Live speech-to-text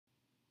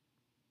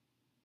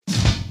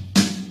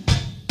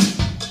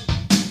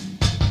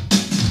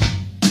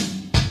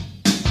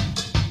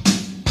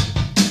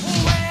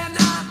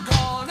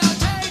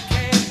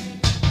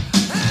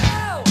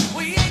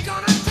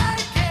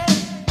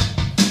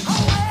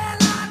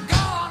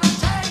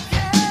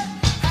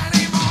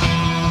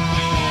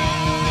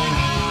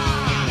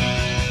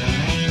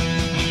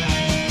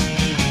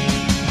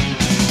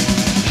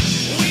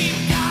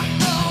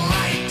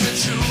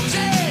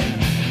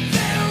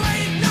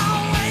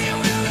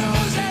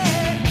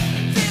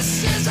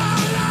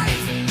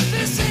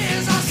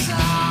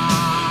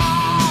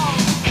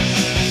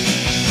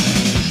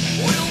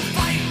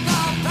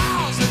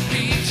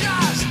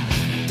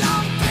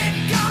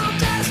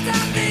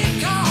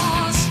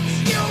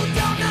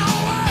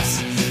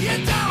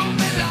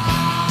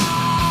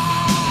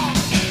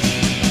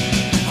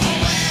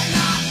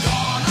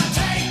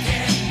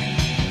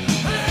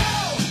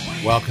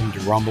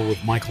Rumble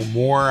with Michael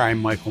Moore.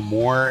 I'm Michael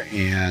Moore,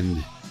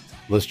 and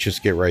let's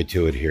just get right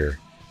to it here.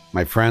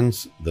 My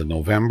friends, the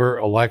November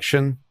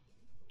election,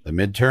 the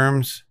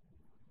midterms,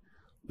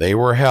 they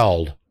were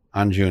held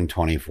on June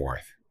 24th.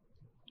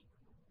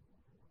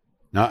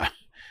 Now,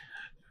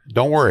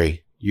 don't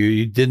worry,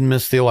 you didn't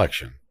miss the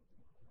election.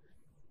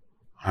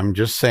 I'm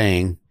just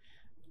saying,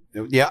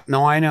 yeah,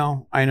 no, I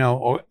know.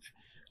 Oh,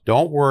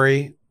 don't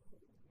worry.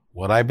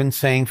 What I've been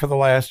saying for the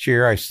last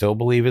year, I still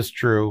believe is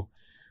true.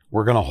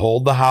 We're going to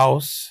hold the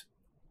House.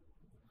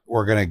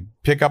 We're going to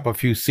pick up a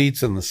few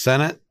seats in the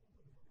Senate.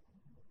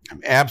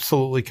 I'm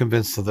absolutely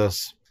convinced of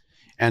this.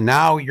 And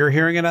now you're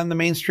hearing it on the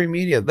mainstream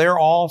media. They're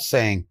all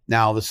saying,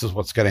 now this is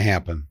what's going to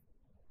happen.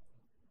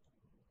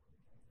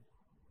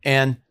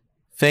 And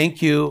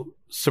thank you,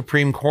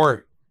 Supreme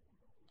Court,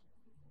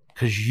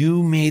 because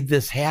you made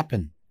this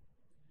happen.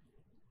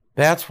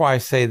 That's why I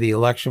say the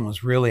election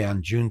was really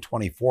on June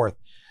 24th.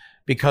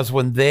 Because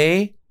when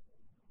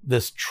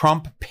this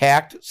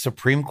Trump-packed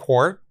Supreme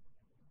Court,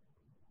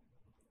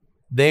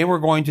 they were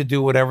going to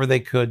do whatever they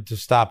could to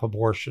stop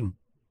abortion.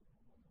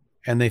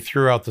 And they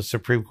threw out the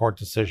Supreme Court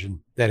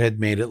decision that had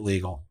made it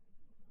legal.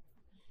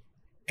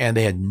 And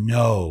they had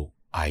no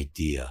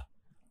idea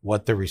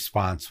what the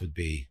response would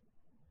be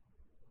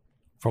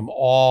from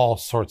all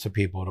sorts of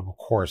people, and of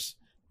course,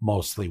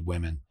 mostly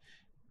women.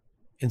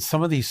 In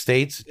some of these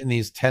states, in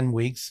these 10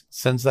 weeks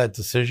since that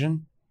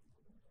decision,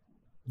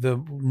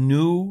 the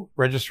new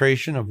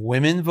registration of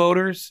women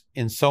voters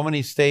in so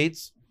many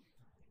states,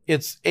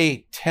 it's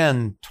 8,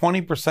 10,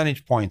 20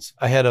 percentage points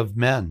ahead of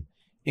men.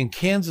 In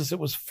Kansas, it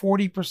was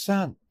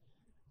 40%.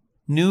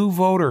 New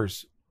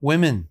voters,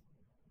 women.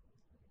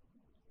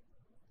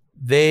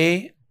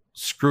 They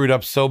screwed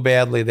up so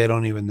badly, they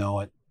don't even know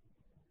it.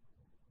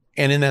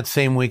 And in that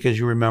same week, as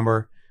you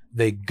remember,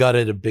 they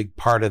gutted a big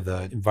part of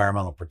the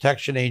Environmental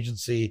Protection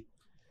Agency.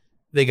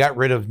 They got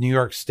rid of New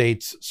York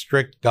State's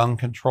strict gun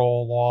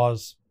control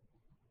laws.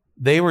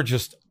 They were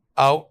just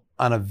out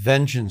on a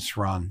vengeance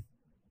run.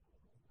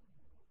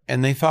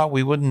 And they thought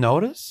we wouldn't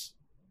notice?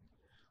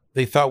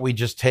 They thought we'd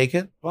just take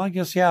it? Well, I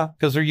guess, yeah,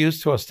 because they're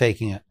used to us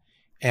taking it.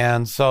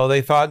 And so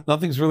they thought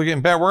nothing's really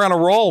getting bad. We're on a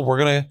roll. We're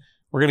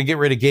gonna get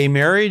rid of gay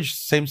marriage,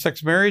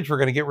 same-sex marriage. We're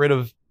gonna get rid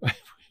of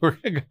we're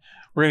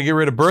gonna get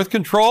rid of birth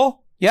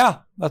control. Yeah,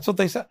 that's what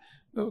they said.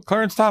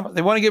 Clarence Thomas,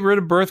 they want to get rid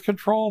of birth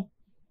control.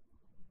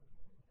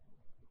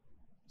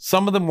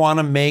 Some of them want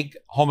to make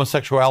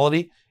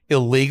homosexuality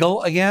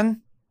illegal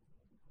again.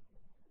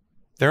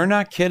 They're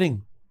not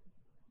kidding.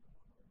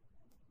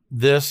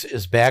 This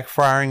is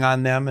backfiring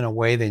on them in a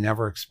way they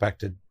never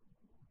expected.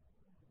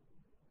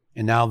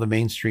 And now the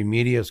mainstream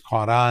media is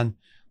caught on.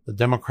 The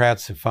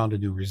Democrats have found a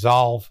new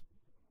resolve.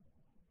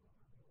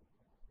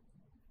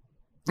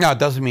 Now, it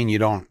doesn't mean you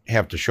don't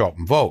have to show up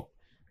and vote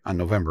on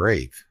November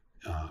 8th.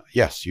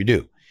 Yes, you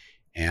do.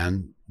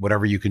 And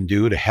whatever you can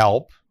do to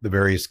help the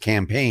various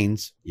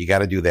campaigns, you got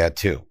to do that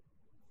too.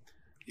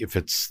 If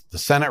it's the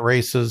Senate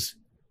races,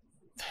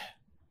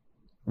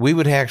 we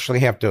would actually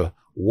have to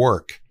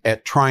work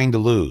at trying to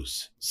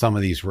lose some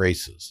of these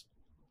races.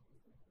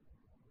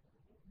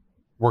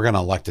 We're going to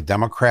elect a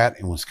Democrat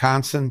in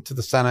Wisconsin to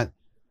the Senate.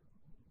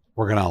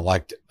 We're going to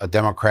elect a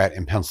Democrat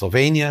in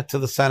Pennsylvania to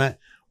the Senate.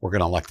 We're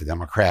going to elect a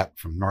Democrat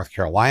from North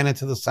Carolina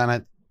to the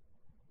Senate,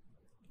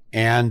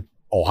 and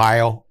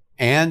Ohio,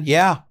 and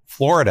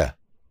Florida.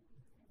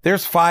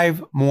 There's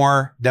 5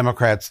 more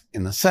Democrats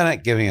in the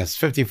Senate giving us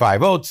 55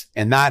 votes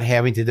and not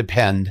having to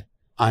depend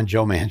on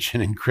Joe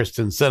Manchin and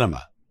Kyrsten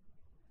Sinema.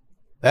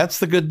 That's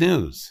the good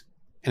news.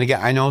 And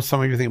again, I know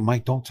some of you think,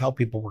 Mike, don't tell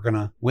people we're going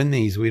to win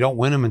these. We don't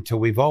win them until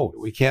we vote.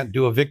 We can't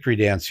do a victory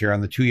dance here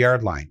on the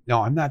 2-yard line.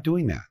 No, I'm not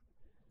doing that.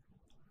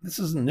 This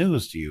isn't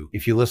news to you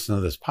if you listen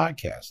to this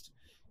podcast,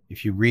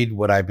 if you read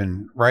what I've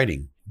been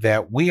writing,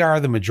 that we are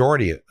the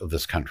majority of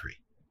this country.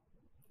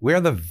 We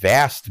are the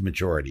vast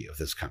majority of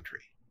this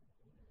country.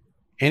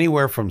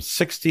 Anywhere from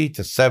 60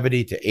 to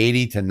 70 to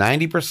 80 to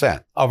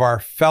 90% of our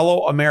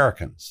fellow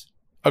Americans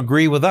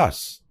agree with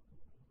us.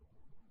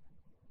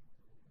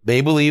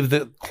 They believe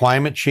that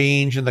climate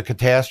change and the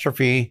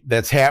catastrophe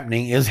that's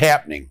happening is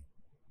happening.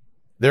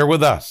 They're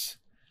with us.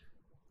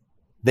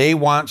 They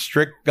want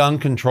strict gun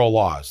control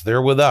laws.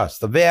 They're with us.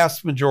 The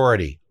vast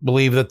majority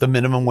believe that the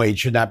minimum wage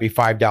should not be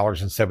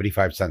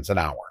 $5.75 an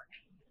hour.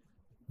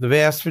 The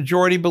vast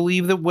majority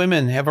believe that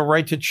women have a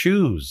right to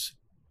choose.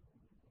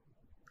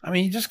 I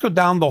mean, you just go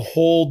down the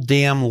whole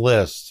damn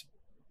list.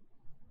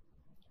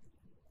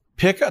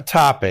 Pick a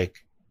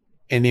topic,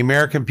 and the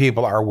American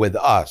people are with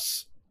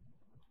us.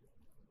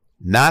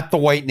 Not the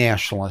white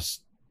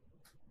nationalists,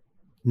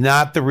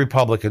 not the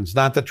Republicans,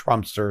 not the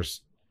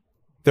Trumpsters.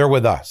 They're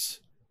with us.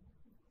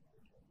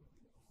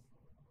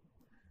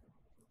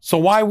 So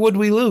why would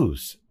we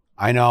lose?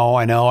 I know,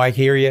 I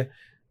hear you.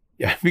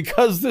 Yeah,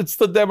 because it's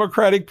the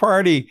Democratic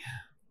Party.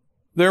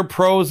 They're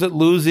pros at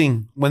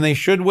losing when they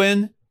should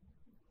win.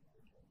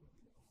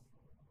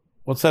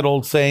 What's that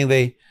old saying?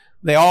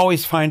 They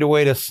always find a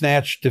way to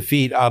snatch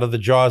defeat out of the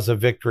jaws of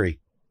victory.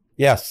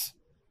 Yes.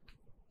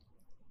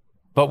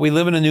 But we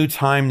live in a new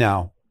time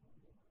now.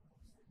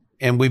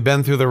 And we've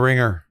been through the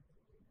ringer.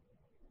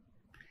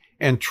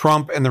 And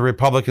Trump and the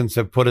Republicans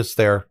have put us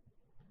there.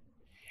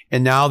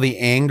 And now the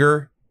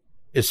anger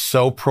is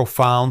so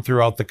profound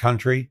throughout the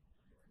country.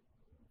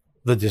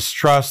 The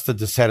distrust, the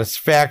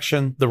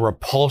dissatisfaction, the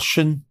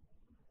repulsion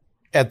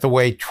at the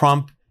way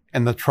Trump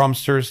and the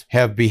Trumpsters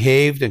have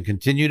behaved and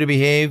continue to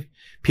behave.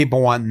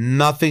 People want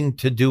nothing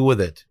to do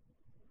with it.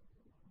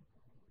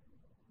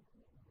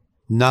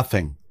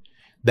 Nothing.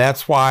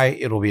 That's why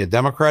it'll be a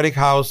Democratic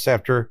House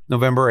after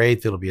November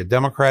 8th. It'll be a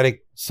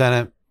Democratic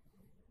Senate.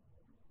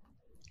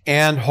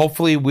 And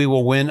hopefully we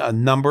will win a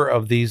number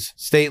of these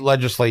state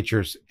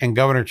legislatures and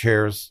governor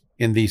chairs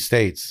in these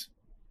states.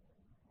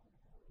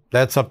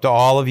 That's up to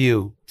all of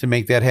you to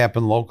make that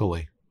happen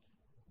locally.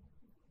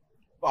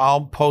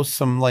 I'll post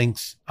some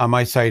links on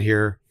my site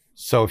here.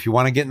 So if you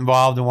want to get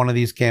involved in one of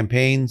these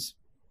campaigns,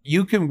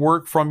 you can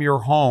work from your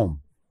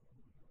home,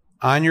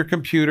 on your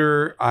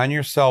computer, on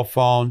your cell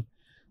phone.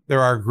 There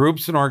are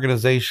groups and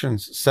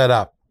organizations set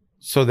up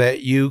so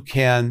that you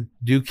can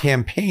do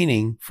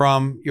campaigning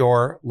from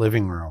your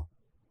living room.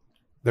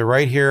 They're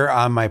right here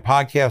on my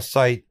podcast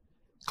site.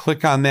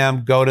 Click on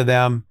them, go to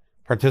them,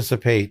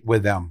 participate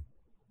with them.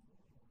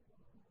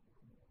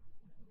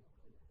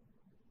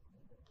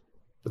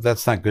 But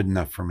that's not good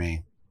enough for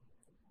me.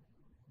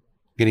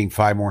 Getting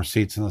 5 more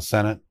seats in the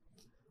Senate,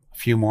 a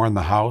few more in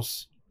the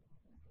House.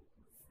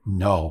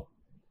 No.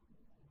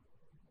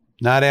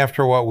 Not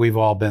after what we've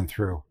all been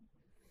through.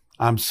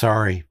 I'm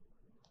sorry.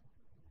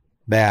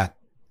 That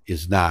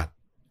is not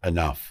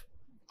enough.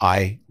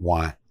 I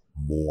want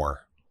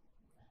more.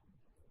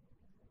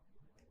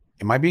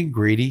 Am I being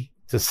greedy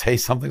to say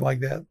something like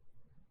that?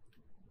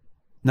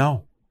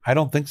 No, I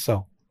don't think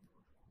so.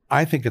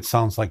 I think it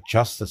sounds like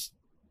justice.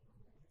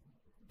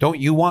 Don't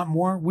you want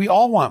more? We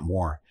all want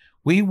more.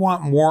 We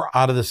want more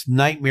out of this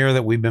nightmare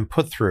that we've been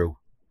put through.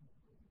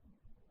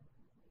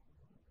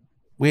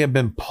 We have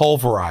been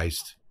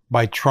pulverized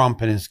by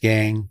Trump and his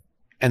gang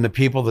and the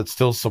people that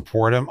still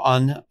support him.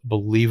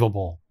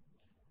 Unbelievable.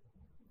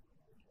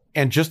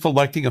 And just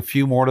electing a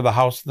few more to the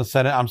House and the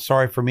Senate, I'm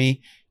sorry, for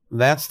me,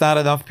 that's not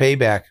enough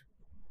payback.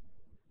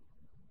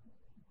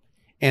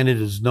 And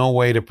it is no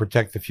way to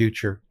protect the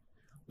future.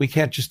 We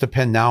can't just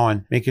depend now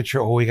on making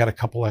sure, we got a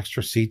couple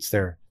extra seats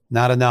there.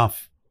 Not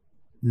enough.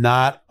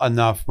 Not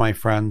enough, my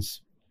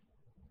friends.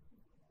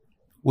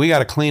 We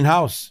got a clean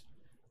house.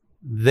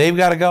 They've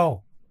got to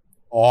go.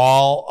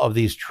 All of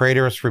these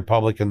traitorous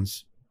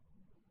Republicans.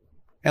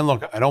 And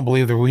look, I don't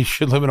believe that we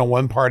should live in a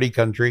one-party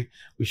country.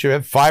 We should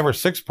have 5 or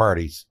 6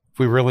 parties if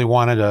we really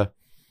wanted to,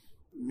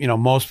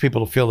 most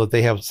people to feel that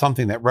they have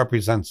something that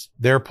represents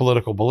their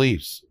political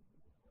beliefs.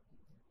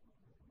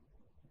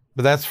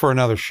 But that's for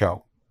another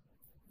show.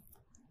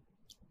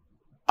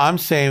 I'm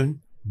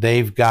saying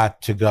they've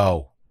got to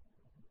go.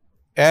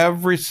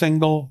 Every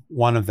single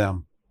one of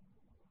them.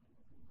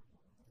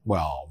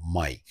 Well,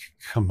 Mike,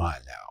 come on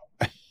now.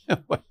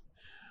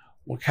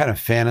 What kind of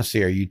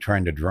fantasy are you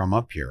trying to drum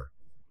up here?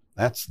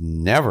 That's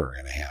never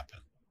going to happen.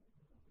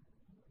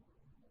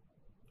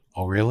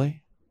 Oh,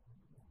 really?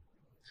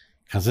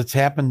 Because it's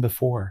happened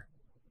before.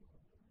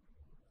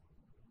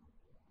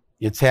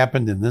 It's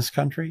happened in this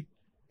country,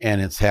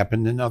 and it's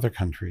happened in other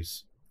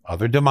countries,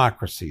 other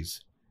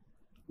democracies.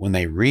 When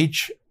they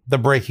reach the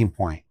breaking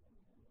point,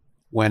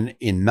 when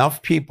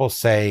enough people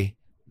say,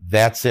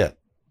 that's it.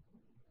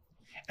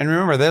 And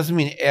remember, that doesn't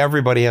mean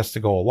everybody has to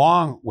go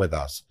along with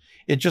us.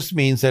 It just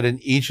means that in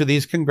each of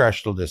these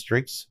congressional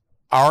districts,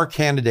 our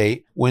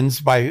candidate wins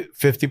by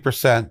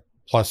 50%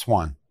 plus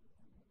 1.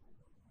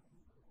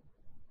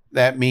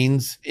 That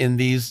means in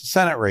these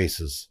Senate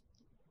races,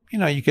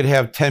 you could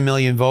have 10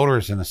 million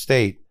voters in a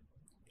state,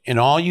 and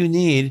all you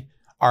need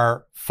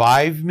are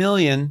 5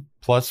 million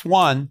plus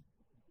 1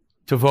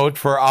 to vote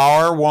for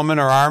our woman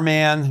or our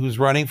man who's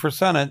running for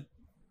Senate,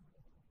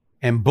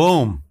 and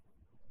boom,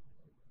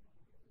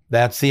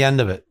 that's the end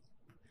of it.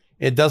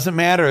 It doesn't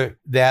matter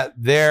that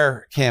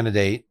their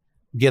candidate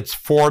gets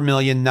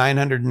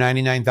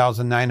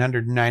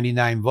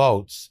 4,999,999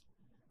 votes.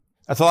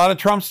 That's a lot of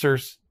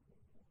Trumpsters.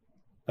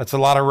 That's a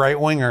lot of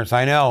right-wingers.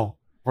 I know.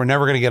 We're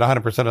never going to get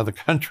 100% of the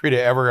country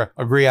to ever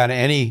agree on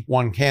any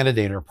one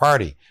candidate or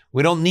party.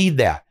 We don't need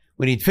that.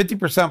 We need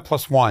 50%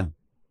 plus 1.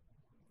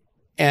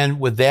 And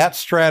with that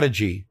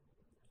strategy,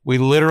 we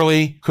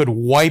literally could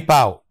wipe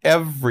out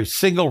every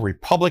single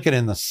Republican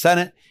in the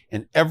Senate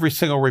and every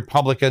single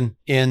Republican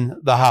in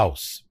the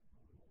House.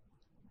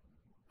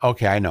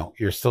 Okay, I know.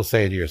 You're still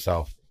saying to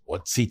yourself,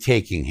 what's he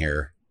taking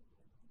here?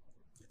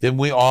 Didn't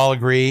we all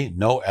agree?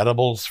 No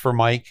edibles for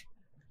Mike?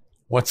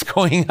 What's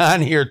going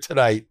on here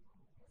tonight?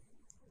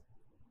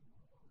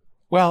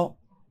 Well,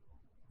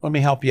 let me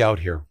help you out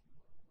here.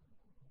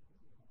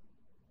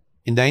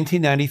 In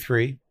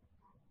 1993,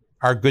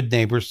 our good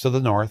neighbors to the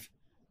north,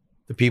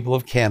 the people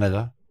of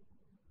Canada,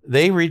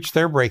 they reached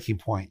their breaking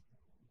point.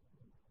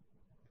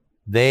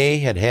 They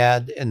had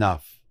had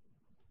enough.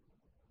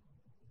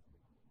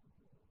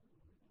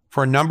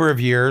 For a number of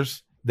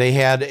years, they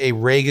had a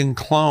Reagan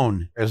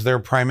clone as their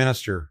prime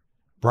minister,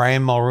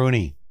 Brian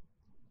Mulroney.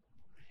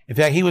 In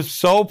fact, he was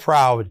so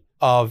proud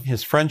of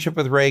his friendship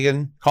with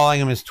Reagan,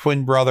 calling him his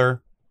twin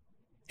brother.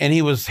 And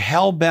he was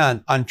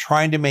hell-bent on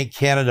trying to make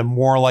Canada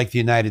more like the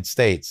United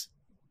States.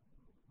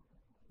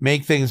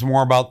 Make things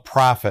more about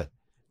profit.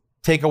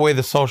 Take away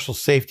the social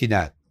safety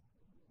net.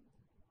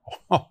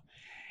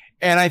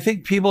 And I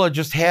think people have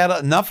just had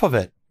enough of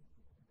it.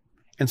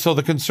 And so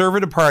the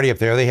Conservative Party up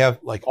there, they have,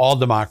 like all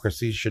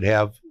democracies should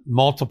have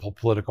multiple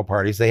political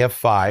parties. They have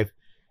 5.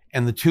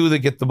 And the 2 that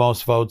get the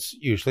most votes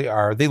usually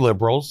are the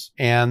Liberals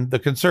and the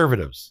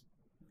Conservatives.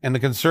 And the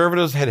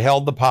Conservatives had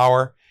held the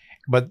power,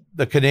 but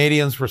the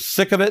Canadians were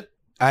sick of it.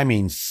 I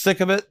mean,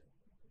 sick of it.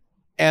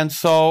 And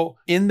so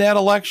in that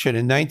election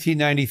in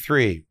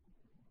 1993,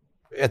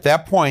 at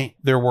that point,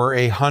 there were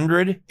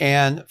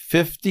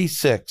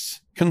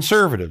 156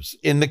 Conservatives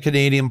in the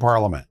Canadian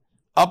Parliament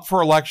up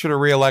for election or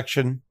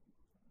re-election.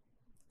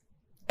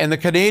 And the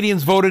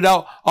Canadians voted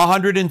out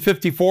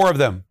 154 of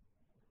them.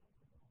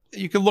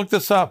 You can look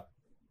this up.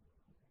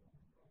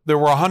 There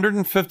were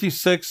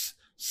 156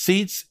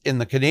 seats in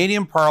the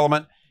Canadian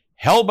Parliament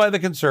held by the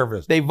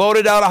Conservatives. They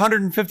voted out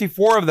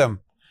 154 of them.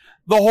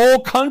 The whole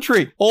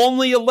country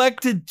only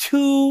elected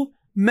 2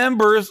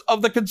 members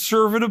of the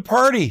Conservative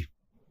Party.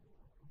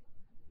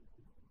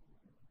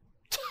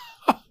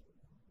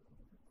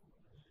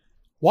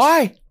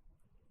 Why?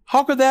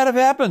 How could that have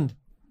happened?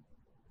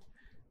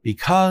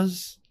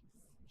 Because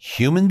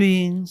human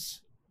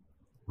beings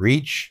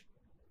reach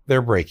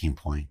their breaking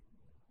point.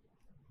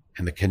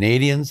 And the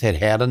Canadians had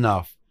had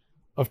enough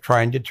of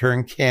trying to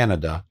turn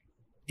Canada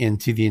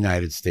into the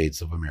United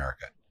States of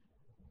America.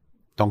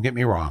 Don't get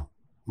me wrong.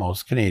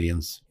 Most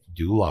Canadians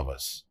do love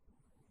us.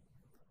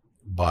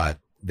 But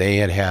they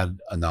had had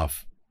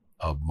enough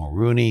of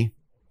Mulroney,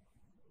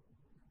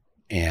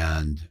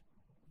 and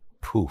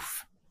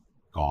poof,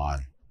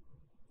 gone.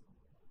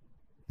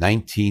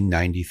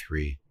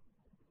 1993.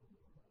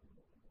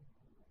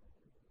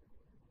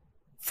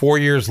 4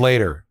 years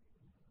later,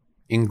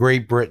 in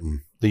Great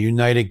Britain, the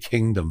United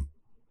Kingdom.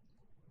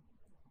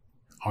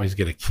 Always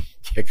get a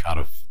kick out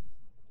of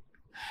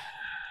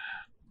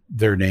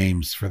their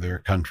names for their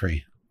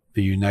country.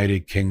 The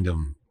United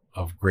Kingdom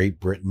of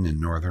Great Britain and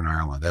Northern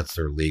Ireland. That's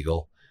their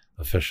legal,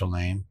 official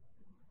name.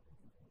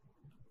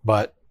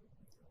 But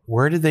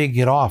where did they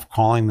get off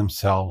calling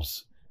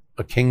themselves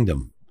a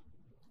kingdom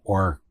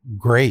or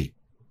great?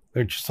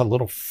 They're just a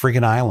little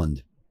friggin'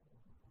 island.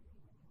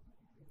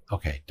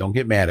 Okay, don't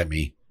get mad at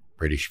me,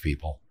 British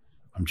people.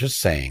 I'm just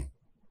saying.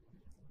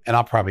 And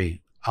I'll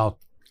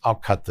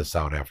cut this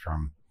out after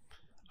I'm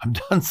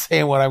done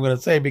saying what I'm going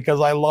to say,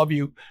 because I love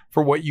you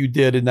for what you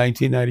did in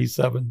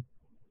 1997.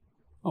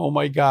 Oh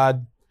my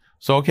God.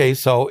 So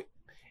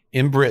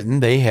in Britain,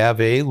 they have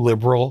a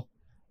liberal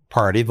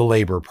party, the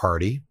Labour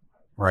Party,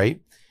 right?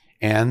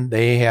 And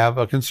they have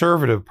a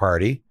Conservative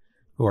Party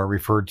who are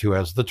referred to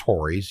as the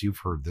Tories. You've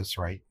heard this,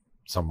 right?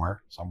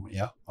 Somewhere.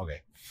 Yeah.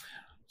 Okay.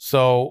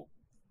 So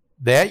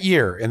that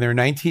year in their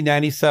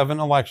 1997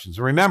 elections,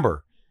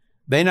 remember,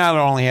 they not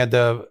only had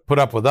to put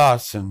up with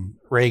us and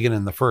Reagan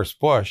and the first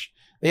Bush,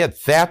 they had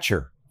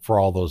Thatcher for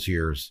all those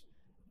years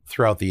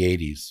throughout the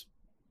 80s.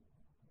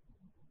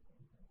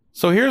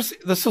 So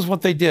this is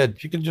what they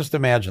did. You can just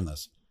imagine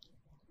this.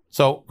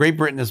 So Great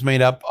Britain is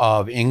made up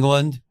of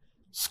England,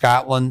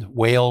 Scotland,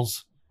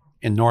 Wales,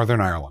 and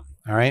Northern Ireland.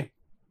 All right.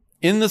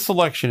 In this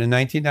election in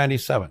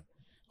 1997,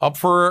 up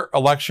for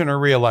election or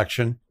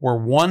re-election were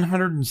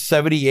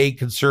 178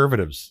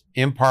 Conservatives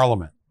in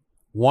Parliament.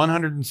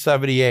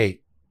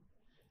 178.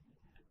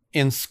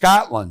 In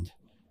Scotland,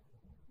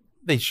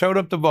 they showed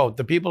up to vote.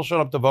 The people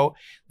showed up to vote.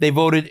 They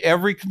voted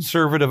every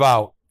Conservative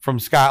out from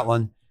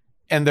Scotland.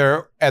 And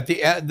at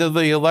the end of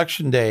the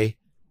election day,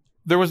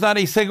 there was not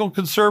a single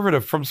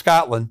Conservative from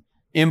Scotland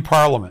in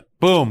Parliament.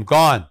 Boom,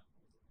 gone.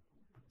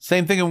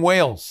 Same thing in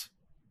Wales.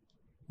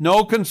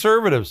 No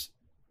Conservatives.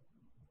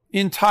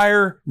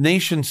 Entire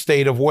nation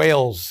state of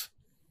Wales.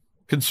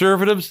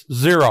 Conservatives,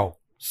 0.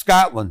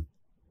 Scotland,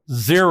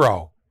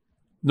 0.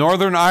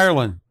 Northern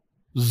Ireland,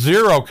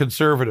 0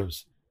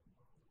 Conservatives.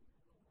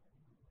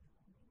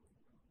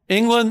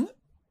 England,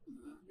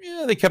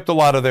 yeah, they kept a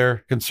lot of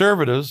their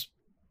Conservatives,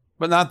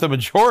 but not the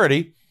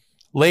majority.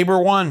 Labour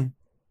won.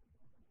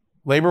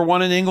 Labour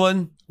won in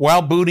England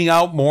while booting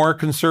out more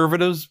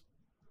Conservatives.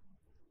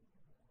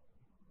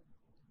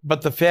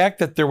 But the fact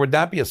that there would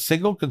not be a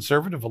single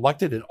Conservative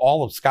elected in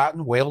all of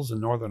Scotland, Wales, and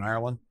Northern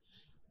Ireland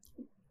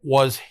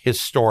was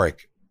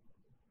historic.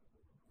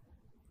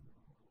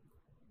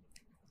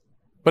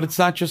 But it's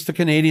not just the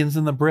Canadians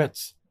and the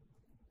Brits.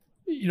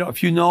 You know,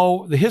 if you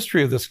know the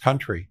history of this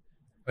country,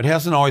 it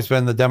hasn't always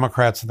been the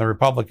Democrats and the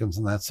Republicans,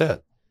 and that's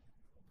it.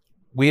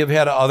 We have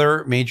had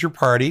other major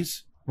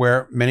parties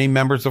where many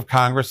members of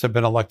Congress have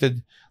been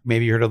elected.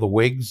 Maybe you heard of the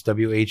Whigs,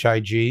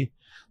 WHIG,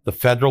 the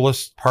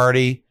Federalist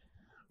Party.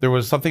 There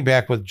was something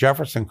back with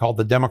Jefferson called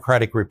the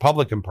Democratic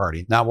Republican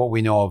Party. Not what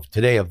we know of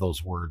today of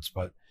those words,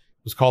 but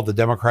it was called the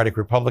Democratic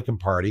Republican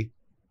Party.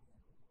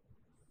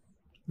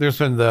 There's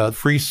been the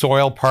Free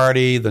Soil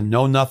Party, the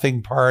Know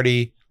Nothing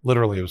Party.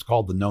 Literally, it was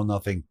called the Know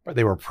Nothing.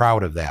 They were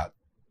proud of that.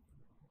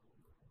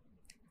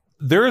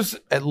 There's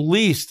at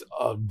least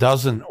a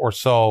dozen or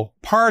so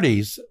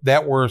parties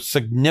that were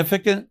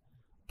significant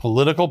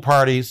political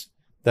parties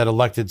that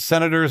elected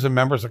senators and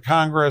members of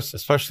Congress,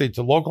 especially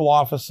to local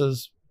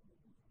offices.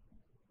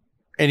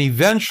 And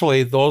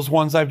eventually, those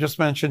ones I've just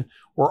mentioned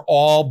were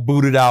all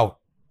booted out,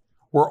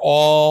 were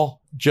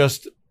all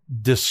just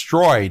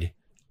destroyed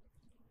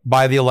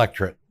by the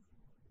electorate.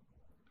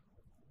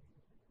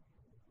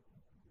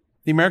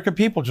 The American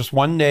people just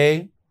one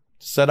day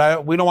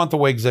said, we don't want the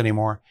Whigs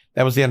anymore.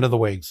 That was the end of the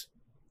Whigs.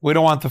 We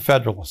don't want the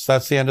Federalists.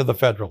 That's the end of the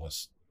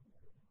Federalists.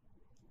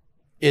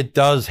 It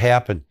does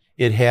happen.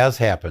 It has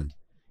happened.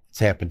 It's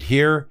happened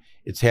here.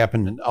 It's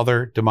happened in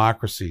other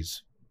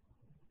democracies.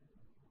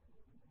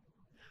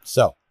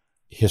 So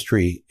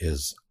history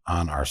is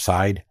on our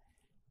side,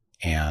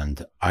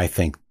 and I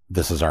think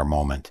this is our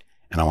moment.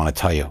 And I want to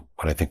tell you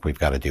what I think we've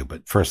got to do.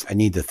 But first, I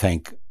need to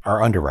thank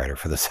our underwriter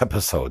for this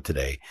episode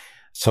today.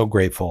 So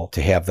grateful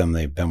to have them.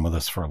 They've been with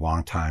us for a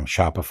long time,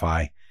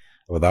 Shopify.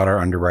 Without our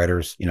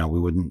underwriters, we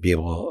wouldn't be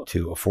able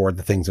to afford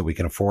the things that we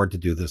can afford to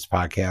do this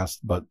podcast.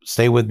 But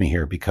stay with me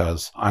here,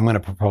 because I'm going to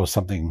propose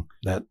something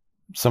that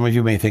some of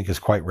you may think is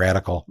quite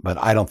radical, but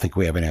I don't think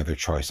we have any other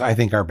choice. I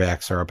think our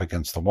backs are up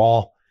against the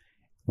wall.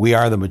 We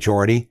are the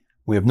majority.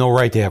 We have no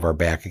right to have our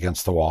back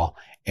against the wall.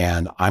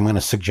 And I'm going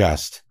to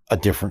suggest a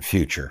different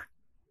future.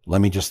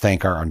 Let me just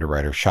thank our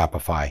underwriter,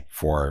 Shopify,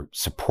 for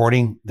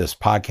supporting this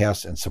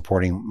podcast and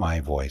supporting my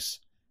voice.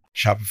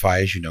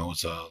 Shopify, as you know,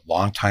 is a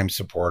longtime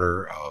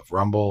supporter of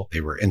Rumble.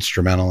 They were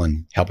instrumental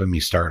in helping me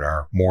start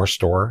our More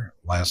store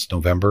last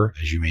November.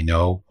 As you may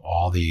know,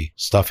 all the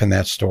stuff in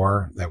that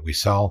store that we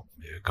sell,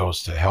 it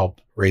goes to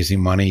help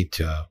raising money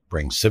to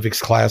bring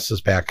civics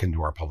classes back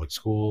into our public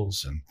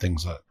schools and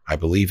things that I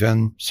believe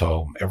in.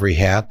 So every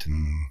hat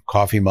and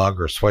coffee mug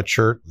or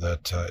sweatshirt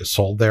that is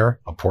sold there,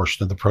 a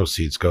portion of the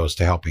proceeds goes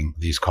to helping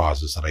these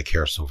causes that I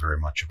care so very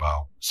much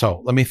about.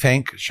 So let me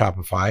thank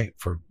Shopify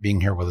for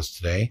being here with us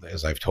today.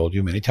 As I've told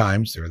you many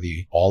times, they're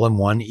the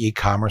all-in-one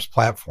e-commerce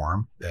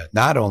platform that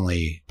not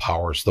only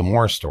powers the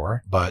More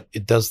store, but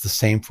it does the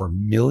same for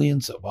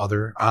millions of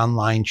other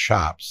online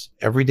shops.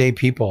 Everyday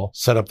people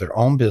set up their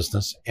own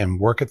business and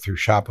work it through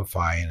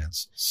Shopify, and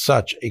it's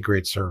such a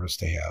great service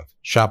to have.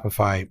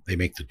 Shopify, they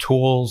make the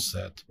tools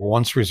that were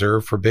once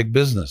reserved for big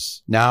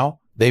business. Now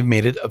they've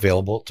made it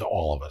available to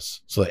all of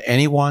us so that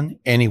anyone,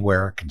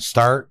 anywhere can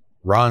start,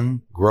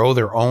 run, grow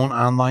their own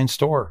online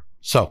store.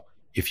 So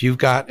if you've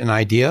got an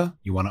idea,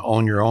 you want to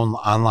own your own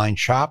online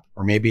shop,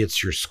 or maybe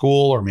it's your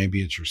school, or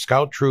maybe it's your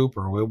scout troop,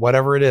 or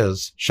whatever it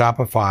is,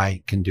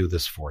 Shopify can do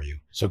this for you.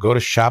 So go to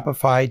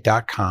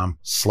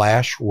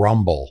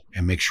shopify.com/rumble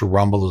and make sure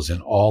Rumble is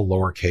in all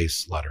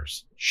lowercase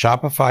letters.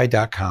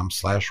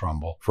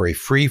 Shopify.com/rumble for a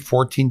free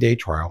 14-day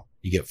trial.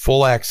 You get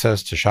full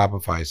access to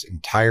Shopify's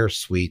entire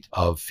suite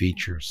of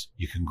features.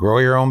 You can grow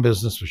your own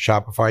business with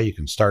Shopify. You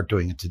can start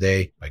doing it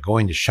today by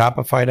going to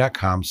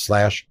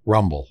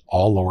shopify.com/rumble,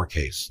 all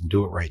lowercase, and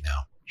do it right now.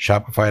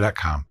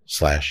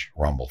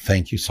 Shopify.com/rumble.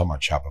 Thank you so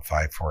much,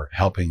 Shopify, for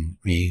helping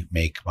me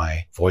make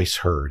my voice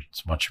heard.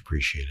 It's much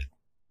appreciated.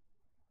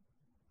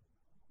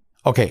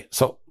 Okay,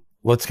 so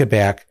let's get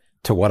back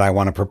to what I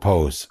want to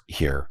propose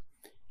here.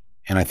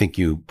 And I think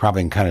you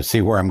probably can kind of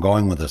see where I'm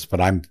going with this,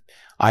 but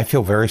I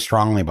feel very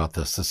strongly about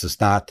this. This is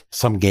not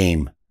some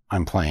game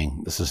I'm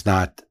playing. This is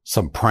not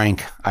some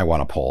prank I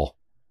want to pull.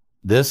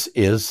 This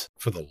is,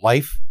 for the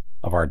life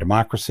of our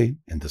democracy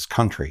in this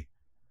country,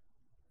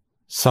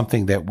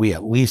 something that we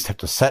at least have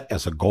to set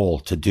as a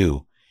goal to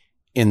do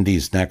in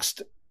these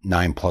next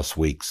 9+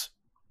 weeks.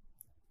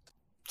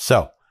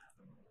 So,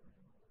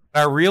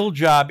 our real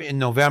job in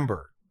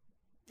November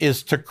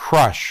is to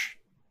crush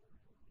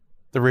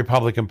the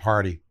Republican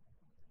Party.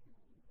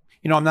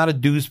 I'm not a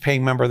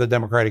dues-paying member of the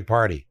Democratic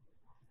Party.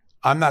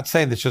 I'm not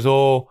saying this just,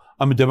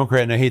 I'm a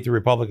Democrat and I hate the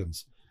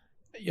Republicans.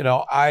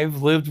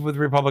 I've lived with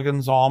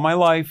Republicans all my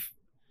life,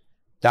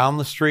 down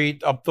the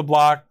street, up the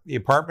block, the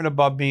apartment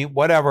above me,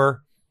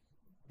 whatever.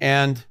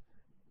 And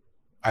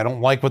I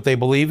don't like what they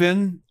believe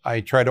in.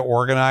 I try to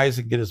organize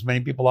and get as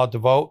many people out to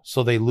vote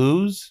so they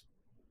lose.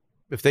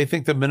 If they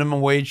think the minimum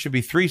wage should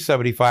be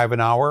 $3.75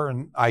 an hour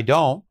and I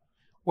don't,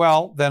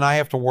 well, then I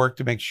have to work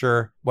to make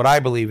sure what I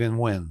believe in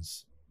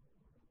wins.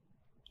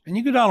 And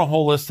you go down a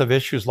whole list of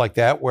issues like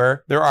that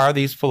where there are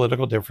these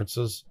political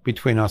differences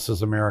between us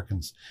as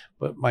Americans.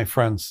 But my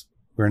friends,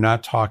 we're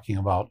not talking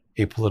about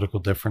a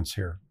political difference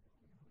here.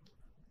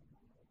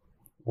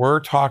 We're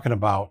talking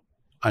about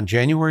on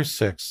January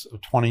 6th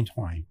of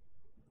 2020,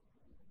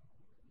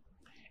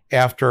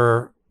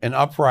 after an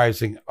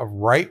uprising of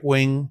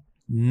right-wing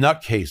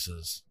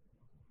nutcases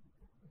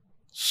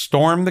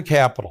stormed the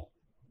Capitol,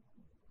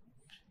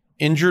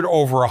 injured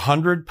over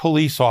 100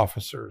 police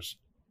officers,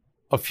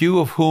 a few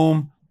of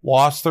whom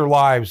lost their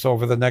lives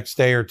over the next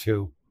day or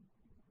two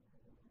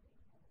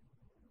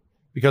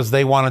because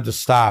they wanted to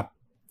stop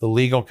the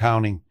legal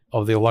counting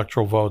of the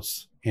electoral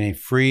votes in a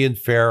free and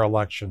fair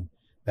election.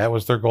 That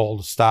was their goal,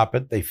 to stop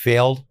it. They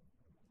failed.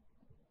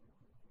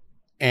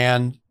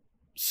 And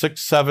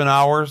 6-7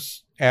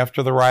 hours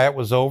after the riot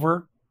was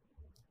over,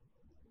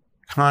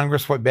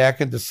 Congress went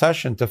back into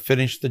session to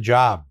finish the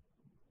job.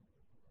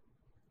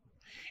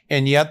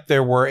 And yet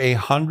there were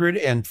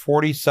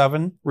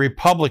 147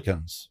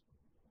 Republicans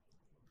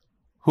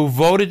who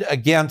voted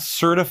against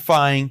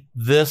certifying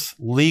this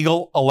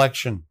legal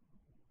election.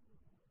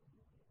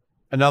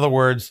 In other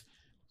words,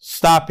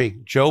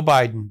 stopping Joe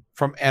Biden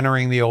from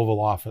entering the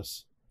Oval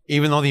Office,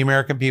 even though the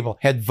American people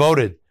had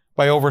voted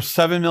by over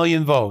 7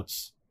 million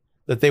votes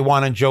that they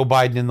wanted Joe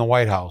Biden in the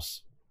White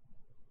House.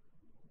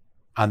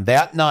 On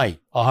that night,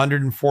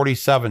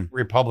 147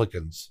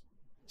 Republicans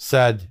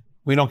said,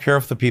 we don't care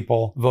if the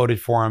people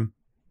voted for him.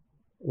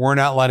 We're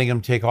not letting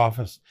him take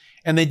office.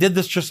 And they did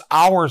this just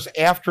hours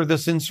after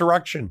this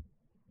insurrection.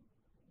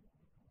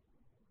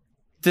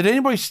 Did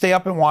anybody stay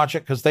up and watch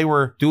it? Because they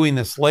were doing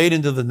this late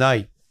into the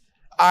night.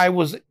 I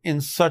was in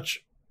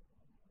such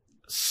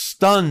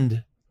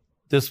stunned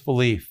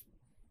disbelief.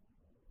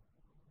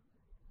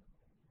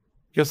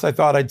 Guess I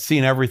thought I'd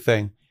seen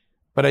everything,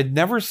 but I'd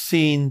never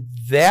seen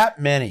that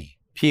many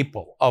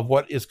people of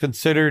what is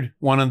considered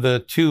one of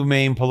the two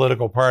main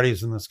political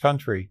parties in this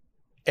country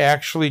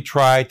actually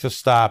try to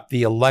stop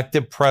the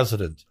elected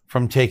president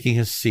from taking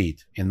his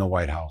seat in the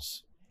White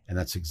House. And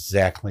that's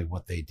exactly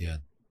what they did.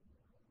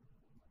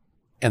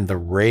 And the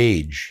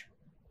rage,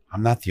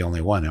 I'm not the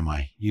only one, am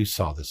I? You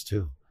saw this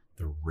too.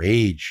 The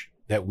rage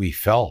that we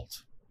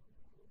felt.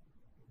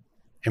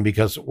 And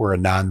because we're a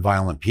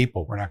nonviolent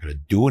people, we're not going to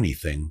do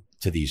anything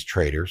to these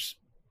traitors.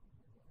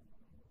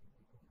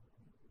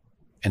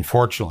 And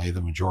fortunately,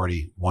 the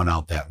majority won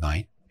out that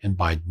night, and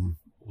Biden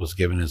was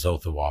given his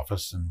oath of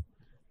office and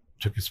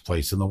took his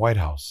place in the White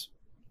House.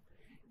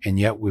 And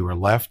yet we were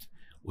left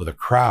with a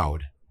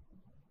crowd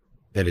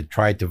that had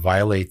tried to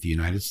violate the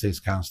United States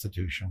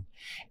Constitution,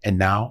 and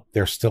now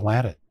they're still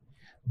at it.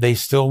 They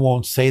still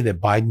won't say that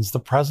Biden's the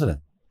president.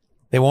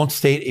 They won't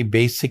state a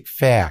basic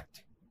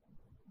fact.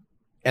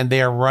 And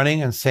they are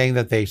running and saying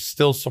that they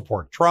still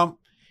support Trump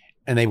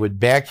and they would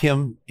back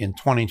him in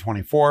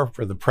 2024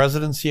 for the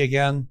presidency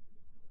again.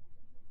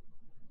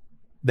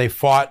 They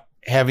fought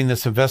having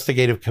this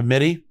investigative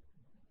committee.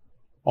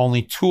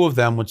 Only 2 of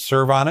them would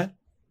serve on it.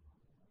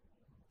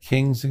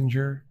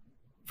 Kinzinger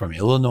from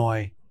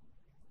Illinois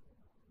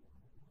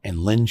and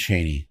Lynn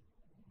Cheney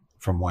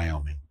from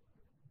Wyoming.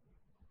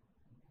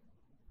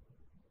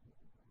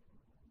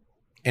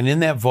 And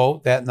in that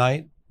vote that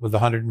night, with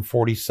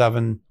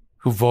 147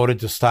 who voted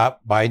to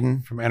stop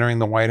Biden from entering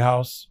the White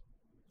House,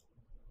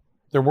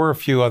 there were a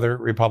few other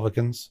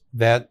Republicans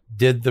that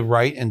did the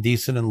right and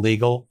decent and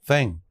legal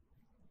thing.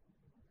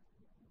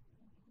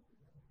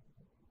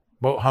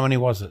 Well, how many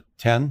was it?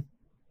 10?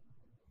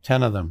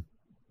 10 of them.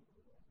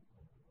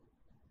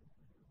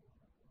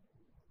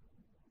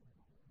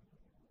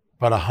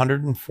 But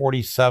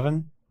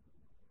 147,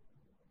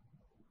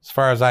 as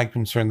far as I'm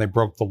concerned, they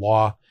broke the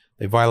law.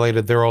 They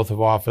violated their oath of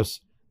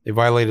office. They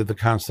violated the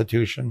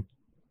Constitution.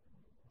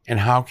 And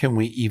how can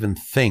we even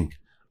think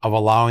of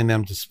allowing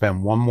them to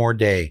spend one more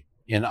day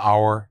in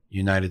our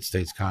United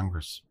States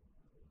Congress?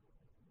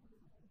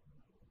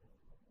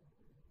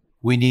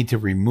 We need to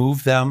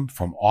remove them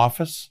from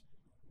office.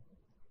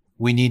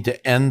 We need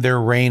to end their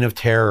reign of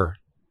terror.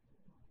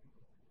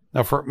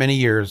 Now, for many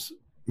years,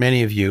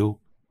 many of you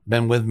have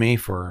been with me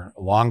for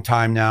a long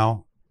time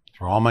now,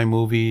 through all my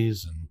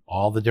movies and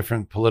all the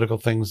different political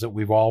things that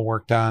we've all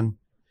worked on.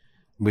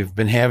 We've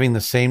been having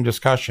the same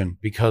discussion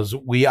because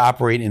we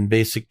operate in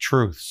basic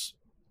truths.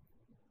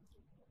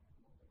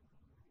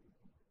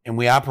 And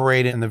we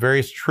operate in the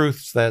various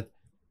truths that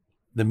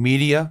the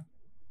media,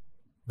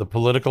 the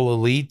political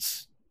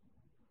elites,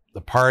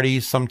 the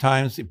parties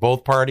sometimes,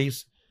 both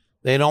parties,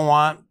 they don't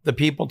want the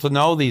people to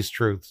know these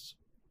truths.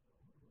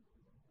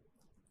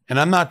 And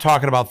I'm not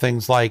talking about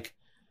things like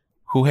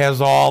who has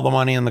all the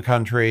money in the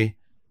country,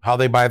 how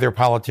they buy their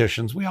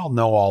politicians. We all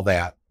know all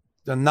that.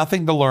 There's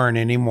nothing to learn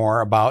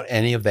anymore about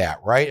any of that,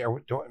 right?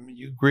 Do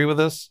you agree with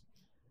this?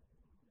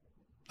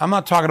 I'm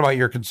not talking about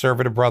your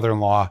conservative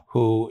brother-in-law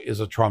who is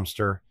a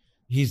Trumpster.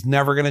 He's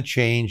never going to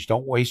change.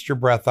 Don't waste your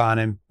breath on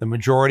him. The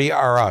majority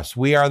are us.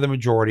 We are the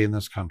majority in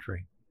this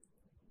country.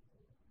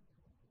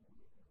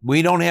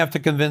 We don't have to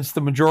convince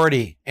the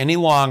majority any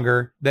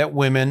longer that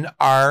women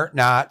are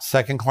not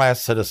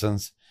second-class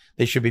citizens.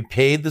 They should be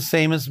paid the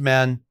same as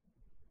men,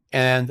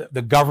 and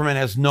the government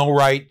has no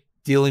right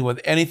dealing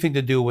with anything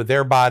to do with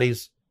their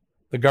bodies.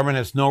 The government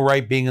has no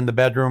right being in the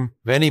bedroom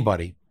of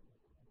anybody.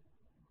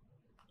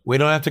 We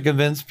don't have to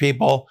convince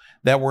people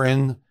that we're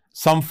in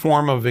some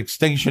form of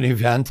extinction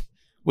event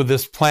with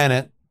this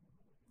planet.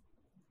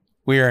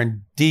 We are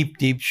in deep,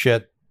 deep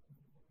shit.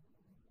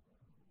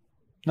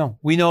 No,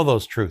 we know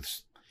those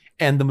truths.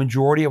 And the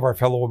majority of our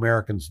fellow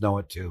Americans know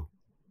it too.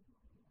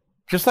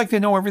 Just like they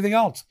know everything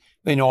else.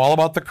 They know all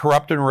about the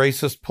corrupt and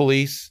racist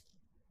police.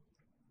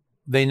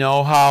 They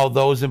know how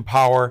those in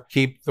power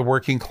keep the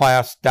working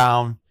class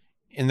down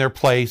in their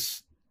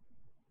place,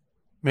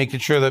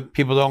 making sure that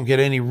people don't get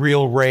any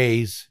real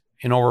raise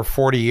in over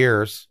 40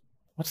 years.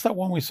 What's that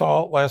one we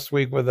saw last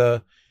week with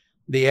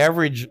the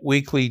average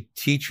weekly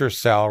teacher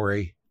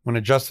salary when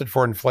adjusted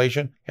for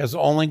inflation, has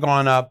only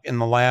gone up in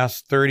the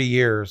last 30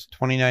 years,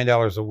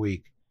 $29 a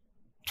week.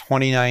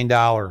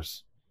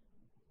 $29.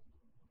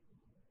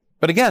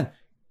 But again,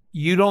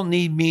 you don't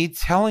need me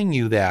telling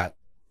you that.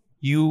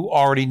 You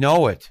already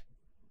know it.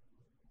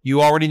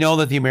 You already know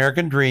that the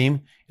American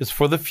dream is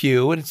for the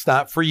few and it's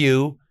not for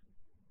you.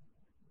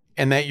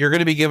 And that you're going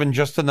to be given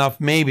just enough,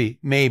 maybe,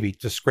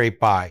 to scrape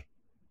by.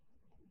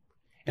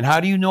 And how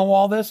do you know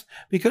all this?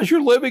 Because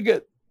you're living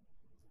it.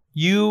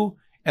 You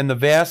and the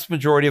vast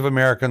majority of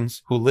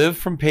Americans who live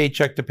from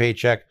paycheck to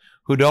paycheck,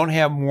 who don't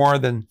have more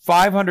than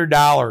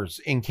 $500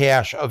 in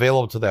cash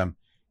available to them,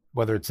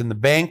 whether it's in the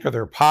bank or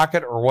their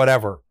pocket or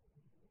whatever.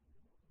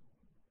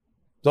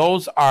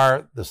 Those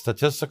are the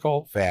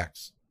statistical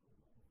facts.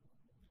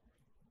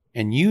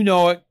 And you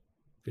know it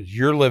because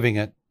you're living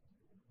it.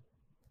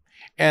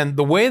 And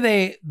the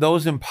way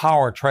those in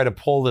power try to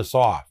pull this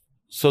off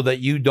so that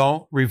you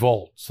don't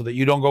revolt, so that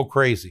you don't go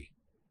crazy,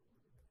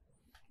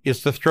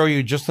 is to throw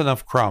you just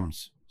enough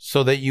crumbs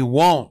so that you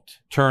won't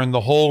turn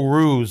the whole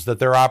ruse that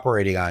they're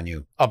operating on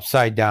you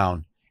upside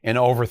down and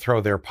overthrow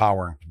their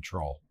power and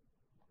control.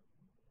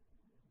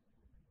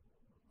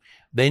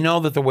 They know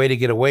that the way to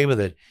get away with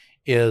it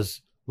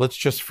is, let's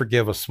just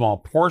forgive a small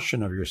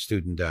portion of your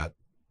student debt.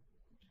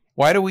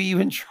 Why do we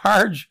even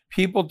charge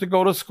people to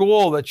go to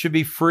school that should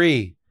be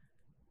free?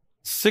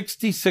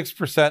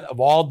 66% of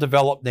all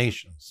developed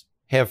nations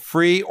have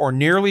free or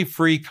nearly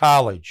free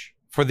college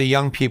for the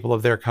young people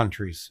of their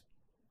countries.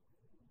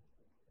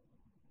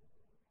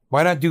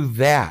 Why not do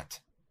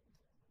that?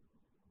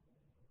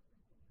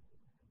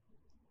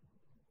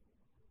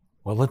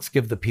 Well, let's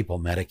give the people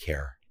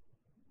Medicare.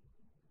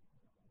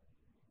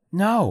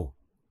 No.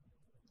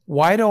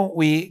 Why don't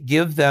we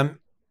give them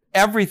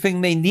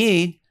everything they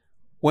need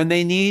when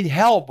they need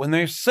help, when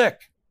they're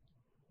sick?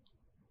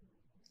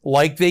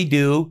 Like they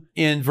do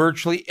in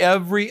virtually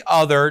every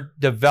other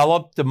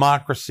developed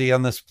democracy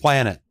on this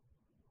planet.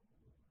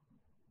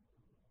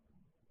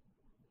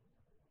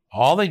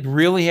 All they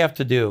really have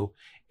to do,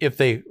 if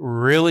they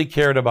really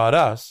cared about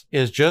us,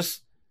 is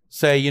just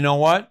say, you know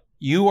what?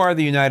 You are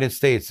the United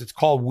States. It's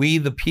called we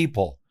the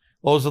people.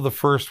 Those are the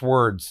first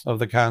words of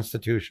the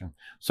Constitution.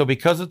 So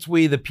because it's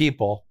we the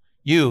people,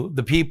 you,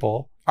 the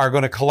people, are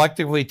going to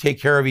collectively take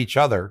care of each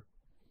other.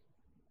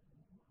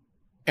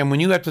 And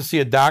when you have to see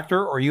a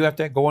doctor or you have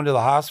to go into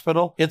the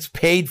hospital, it's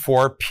paid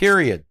for,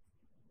 period.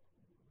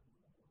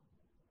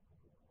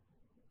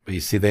 But you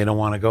see, they don't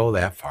want to go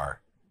that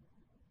far.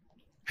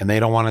 And they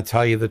don't want to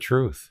tell you the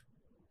truth.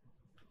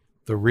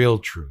 The real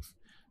truth.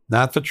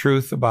 Not the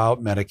truth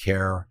about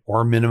Medicare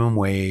or minimum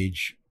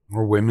wage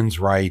or women's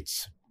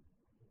rights.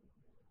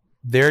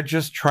 They're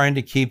just trying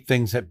to keep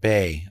things at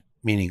bay,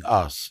 meaning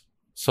us,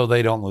 so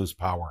they don't lose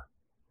power.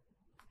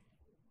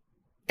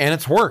 And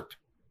it's worked.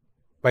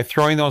 By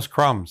throwing those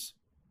crumbs.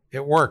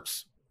 It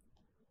works.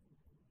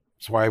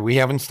 That's why we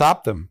haven't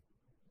stopped them.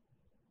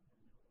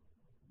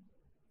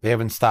 They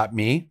haven't stopped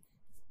me.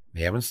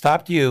 They haven't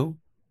stopped you.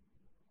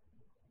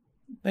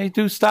 They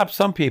do stop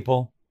some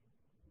people.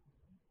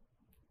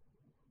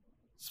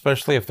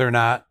 Especially if they're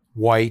not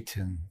white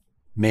and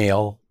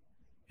male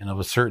and of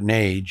a certain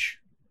age.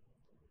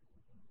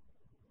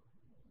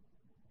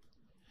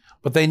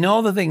 But they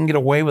know that they can get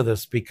away with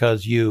this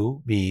because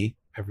you, me,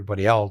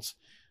 everybody else,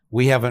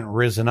 we haven't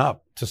risen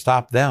up to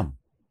stop them.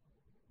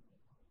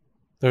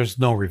 There's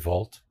no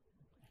revolt.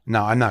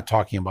 Now, I'm not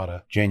talking about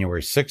a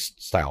January 6th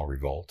style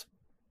revolt.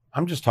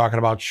 I'm just talking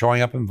about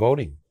showing up and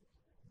voting.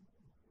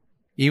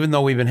 Even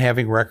though we've been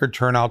having record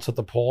turnouts at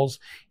the polls,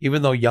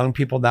 even though young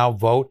people now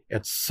vote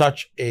at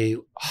such a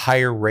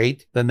higher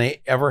rate than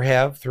they ever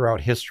have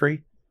throughout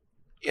history,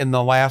 in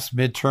the last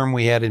midterm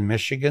we had in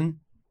Michigan,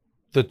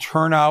 the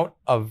turnout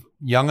of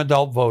young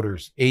adult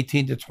voters,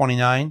 18 to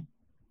 29,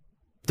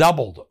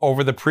 doubled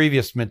over the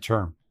previous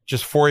midterm,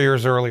 just 4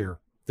 years earlier.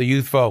 The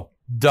youth vote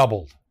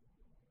doubled.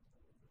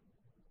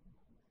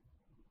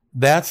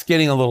 That's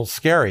getting a little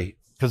scary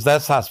because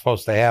that's not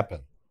supposed to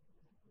happen.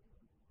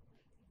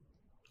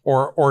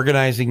 Or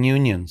organizing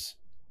unions.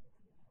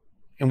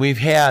 And we've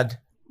had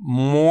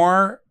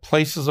more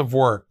places of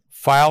work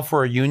file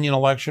for a union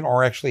election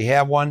or actually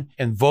have one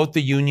and vote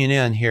the union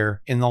in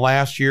here in the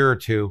last year or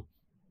two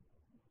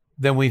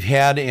than we've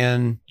had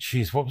in,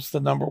 what was the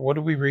number? What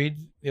did we read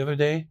the other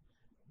day?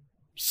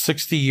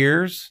 60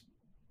 years?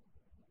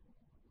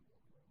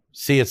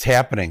 See, it's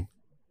happening.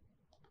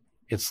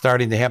 It's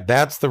starting to happen.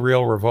 That's the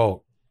real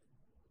revolt.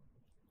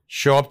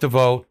 Show up to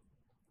vote,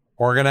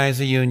 organize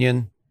a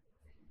union,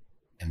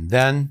 and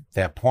then at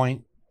that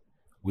point,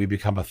 we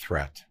become a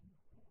threat,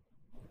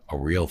 a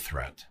real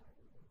threat.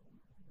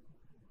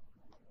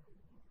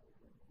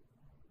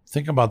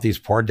 Think about these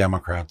poor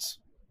Democrats.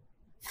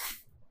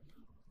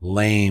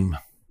 Lame.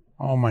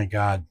 Oh my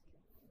God.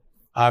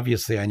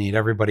 Obviously, I need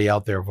everybody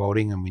out there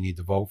voting, and we need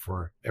to vote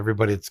for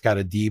everybody that's got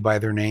a D by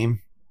their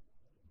name.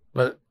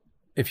 But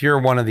if you're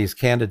one of these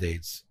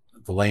candidates,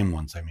 the lame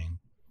ones, I mean,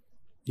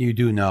 you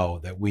do know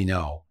that we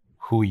know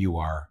who you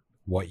are,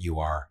 what you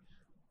are,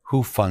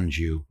 who funds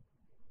you,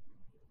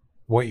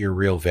 what your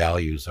real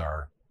values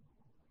are.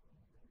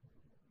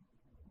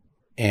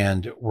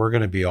 And we're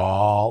going to be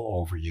all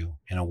over you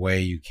in a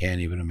way you can't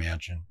even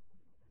imagine.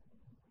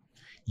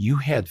 You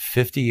had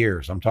 50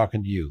 years, I'm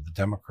talking to you, the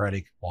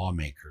Democratic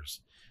lawmakers,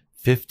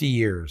 50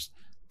 years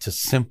to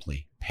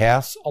simply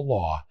pass a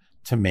law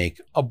to make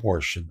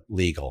abortion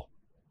legal.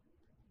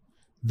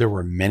 There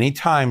were many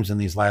times in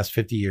these last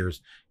 50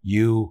 years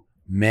you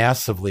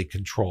massively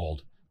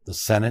controlled the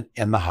Senate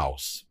and the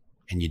House,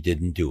 and you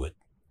didn't do it.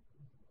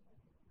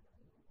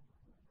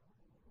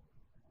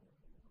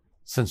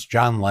 Since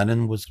John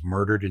Lennon was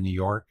murdered in New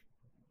York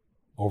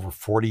over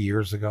 40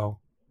 years ago,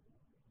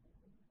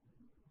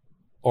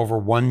 over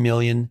 1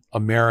 million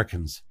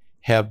Americans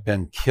have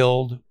been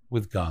killed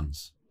with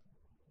guns.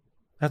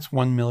 That's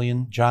 1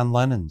 million John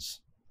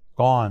Lennons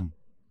gone.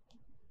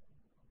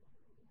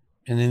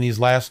 And in these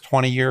last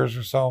 20 years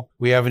or so,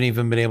 we haven't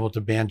even been able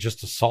to ban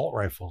just assault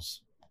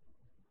rifles.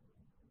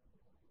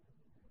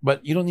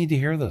 But you don't need to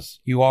hear this.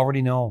 You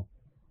already know.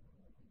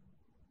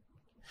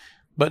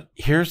 But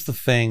here's the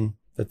thing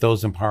that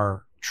those in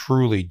power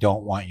truly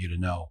don't want you to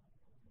know.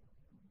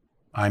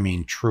 I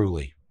mean,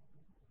 truly.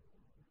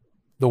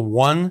 The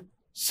one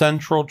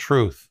central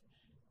truth,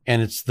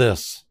 and it's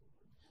this.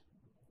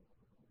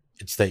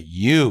 It's that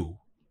you,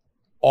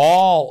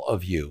 all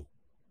of you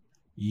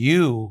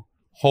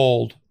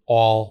hold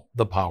all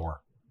the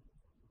power.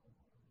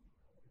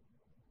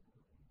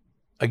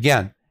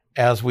 Again,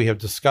 as we have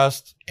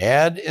discussed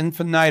ad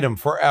infinitum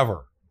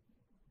forever,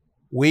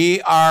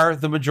 we are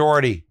the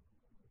majority.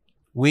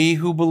 We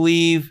who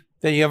believe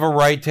that you have a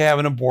right to have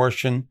an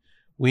abortion.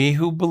 We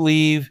who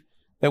believe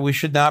that we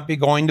should not be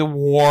going to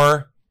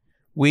war.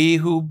 We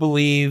who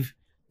believe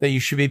that you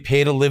should be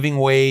paid a living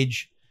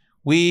wage.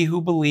 We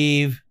who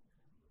believe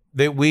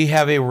that we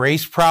have a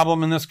race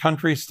problem in this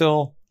country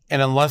still,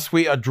 and unless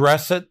we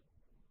address it,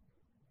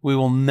 we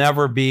will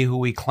never be who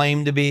we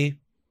claim to be.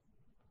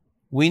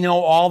 We know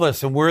all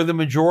this, and we're the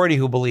majority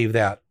who believe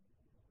that.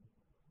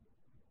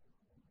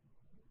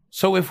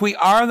 So if we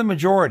are the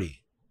majority,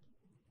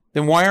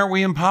 then why aren't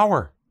we in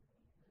power?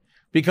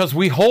 Because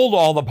we hold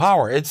all the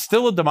power. It's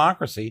still a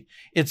democracy.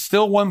 It's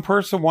still one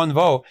person, one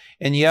vote.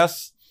 And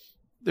yes,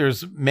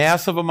 there's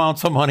massive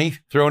amounts of money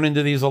thrown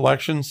into these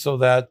elections so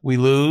that we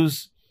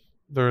lose.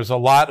 There's a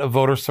lot of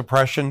voter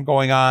suppression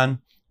going on,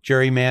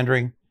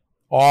 gerrymandering,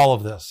 all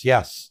of this.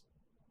 Yes,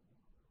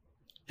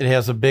 it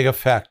has a big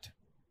effect.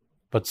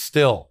 But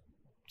still,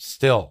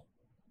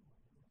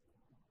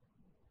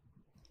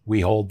 we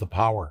hold the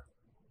power.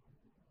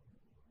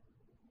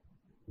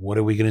 What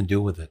are we going to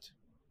do with it?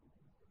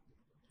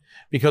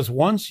 Because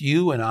once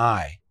you and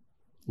I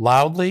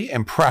loudly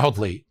and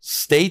proudly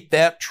state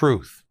that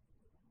truth,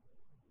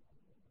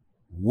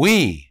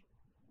 we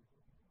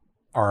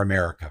are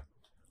America.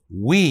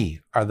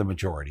 We are the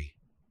majority.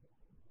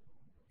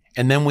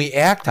 And then we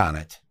act on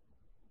it.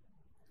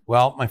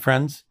 Well, my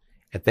friends,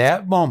 at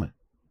that moment,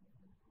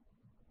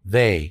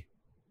 they,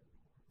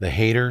 the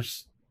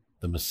haters,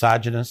 the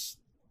misogynists,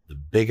 the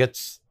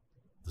bigots,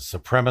 the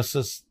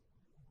supremacists,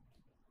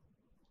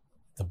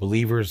 the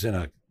believers in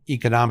an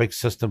economic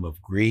system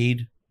of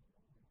greed,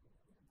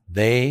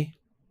 they,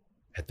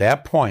 at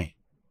that point,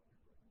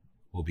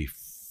 will be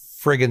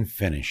friggin'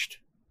 finished.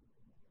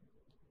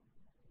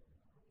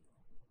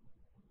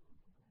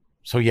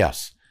 So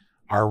yes,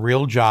 our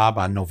real job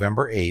on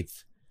November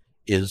 8th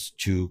is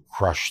to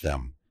crush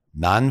them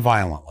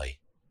non-violently.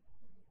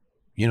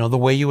 You know, the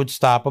way you would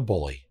stop a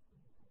bully.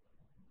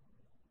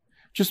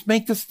 Just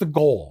make this the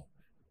goal,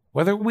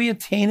 whether we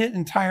attain it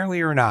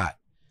entirely or not.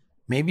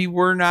 Maybe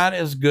we're not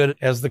as good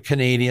as the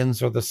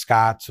Canadians or the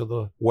Scots or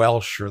the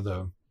Welsh or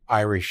the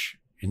Irish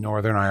in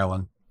Northern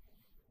Ireland.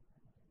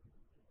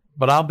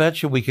 But I'll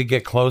bet you we could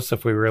get close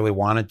if we really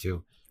wanted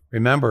to.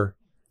 Remember,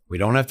 we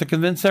don't have to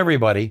convince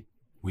everybody.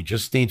 We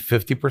just need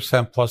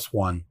 50% plus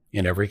one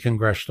in every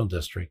congressional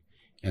district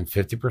and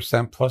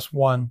 50% plus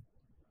one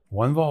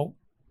vote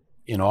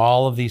in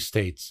all of these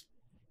states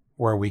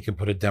where we can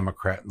put a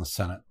Democrat in the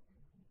Senate.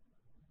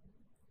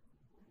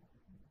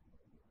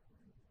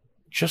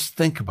 Just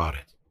think about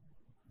it.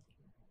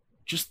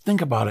 Just think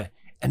about it.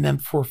 And then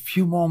for a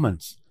few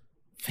moments,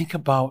 think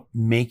about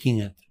making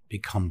it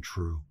become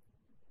true.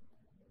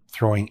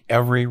 Throwing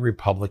every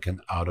Republican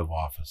out of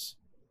office.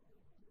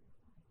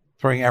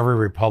 Throwing every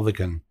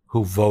Republican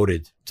who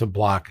voted to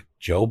block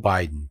Joe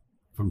Biden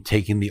from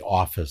taking the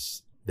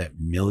office that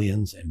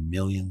millions and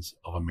millions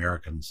of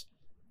Americans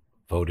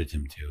voted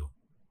him to.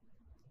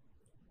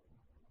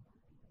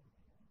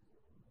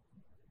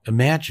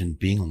 Imagine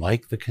being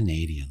like the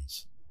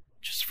Canadians,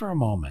 just for a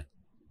moment,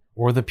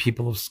 or the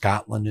people of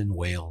Scotland and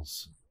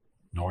Wales,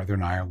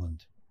 Northern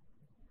Ireland,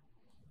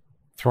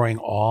 throwing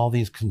all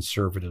these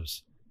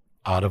conservatives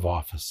out of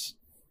office.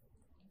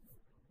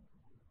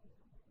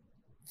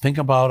 Think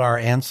about our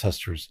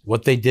ancestors,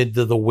 what they did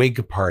to the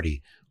Whig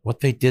Party, what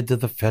they did to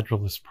the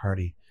Federalist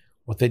Party,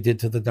 what they did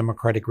to the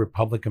Democratic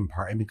Republican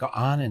Party. I mean, go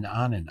on and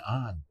on and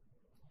on.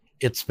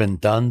 It's been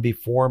done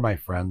before, my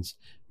friends,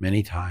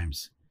 many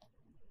times.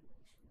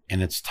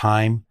 And it's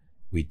time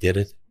we did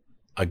it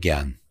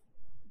again.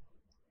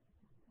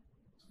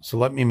 So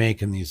let me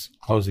make in these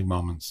closing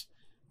moments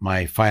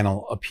my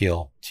final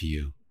appeal to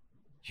you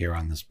here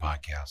on this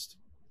podcast.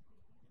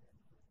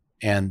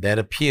 And that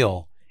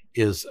appeal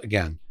is,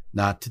 again,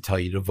 not to tell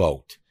you to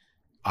vote.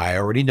 I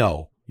already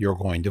know you're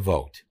going to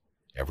vote.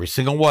 Every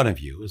single one of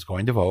you is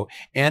going to vote,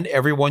 and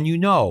everyone you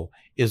know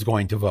is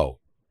going to vote.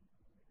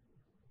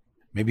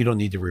 Maybe you don't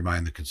need to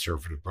remind the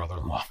conservative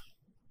brother-in-law.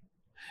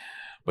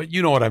 But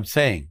you know what I'm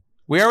saying.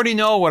 We already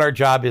know what our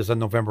job is on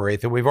November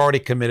 8th, and we've already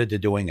committed to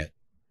doing it.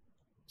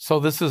 So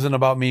this isn't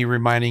about me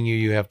reminding you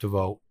you have to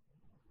vote.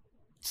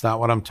 It's not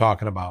what I'm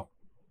talking about.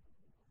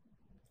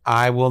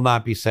 I will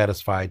not be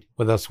satisfied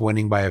with us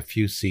winning by a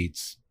few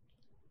seats.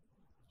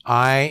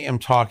 I am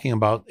talking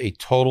about a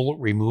total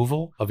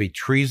removal of a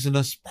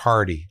treasonous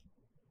party.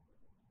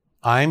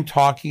 I'm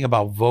talking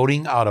about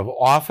voting out of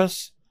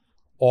office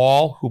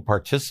all who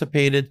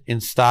participated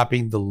in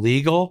stopping the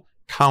legal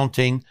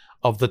counting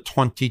of the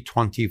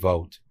 2020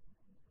 vote.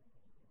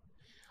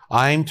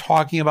 I'm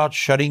talking about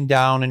shutting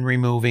down and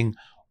removing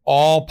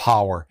all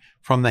power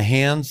from the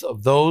hands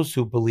of those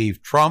who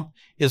believe Trump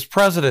is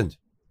president,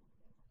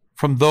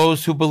 from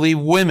those who believe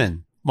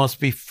women must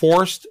be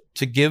forced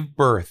to give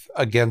birth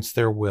against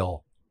their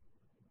will.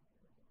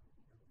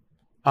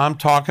 I'm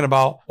talking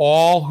about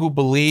all who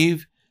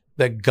believe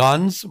that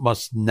guns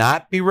must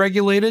not be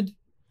regulated,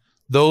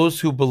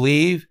 those who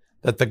believe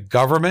that the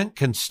government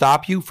can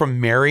stop you from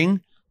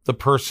marrying the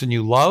person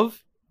you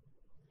love,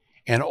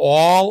 and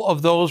all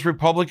of those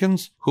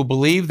Republicans who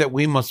believe that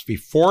we must be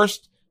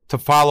forced to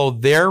follow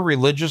their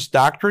religious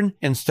doctrine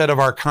instead of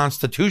our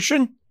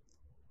Constitution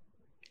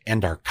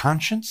and our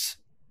conscience.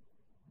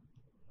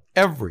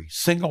 Every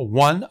single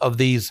one of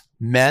these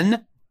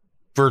men,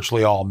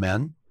 virtually all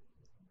men,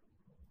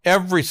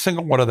 every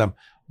single one of them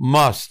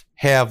must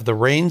have the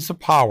reins of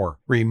power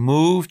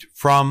removed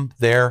from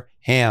their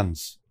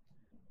hands.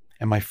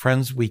 And my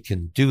friends, we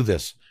can do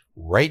this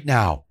right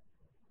now.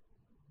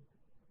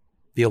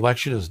 The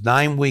election is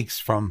 9 weeks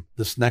from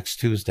this next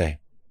Tuesday.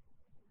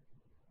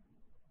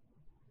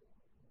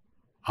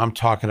 I'm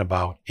talking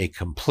about a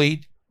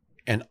complete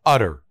and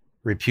utter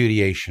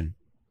repudiation,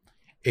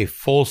 a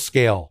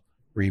full-scale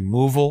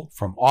removal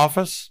from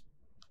office,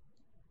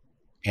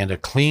 and a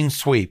clean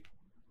sweep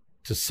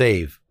to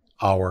save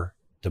our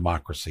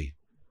democracy.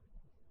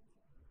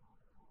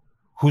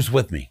 Who's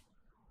with me?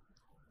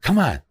 Come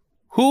on.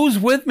 Who's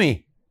with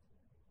me?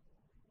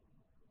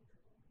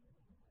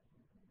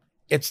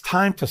 It's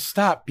time to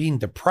stop being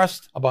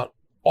depressed about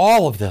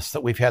all of this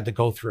that we've had to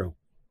go through.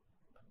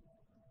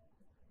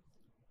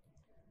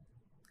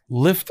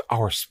 Lift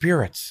our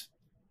spirits.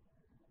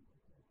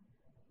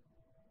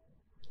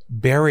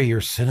 Bury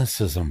your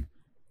cynicism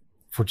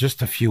for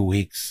just a few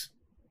weeks.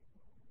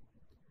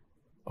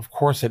 Of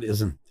course, it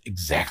isn't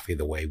exactly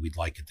the way we'd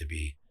like it to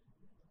be.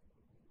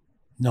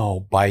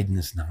 No, Biden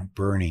is not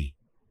Bernie.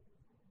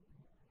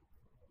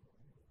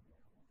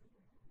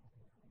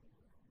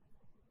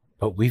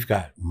 But we've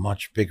got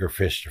much bigger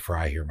fish to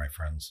fry here, my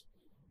friends.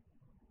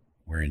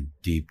 We're in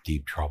deep,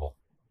 deep trouble.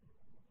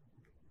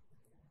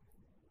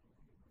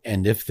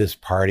 And if this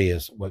party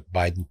is what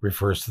Biden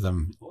refers to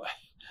them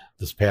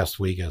this past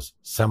week as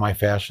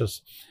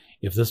semi-fascists,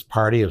 if this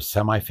party of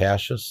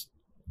semi-fascists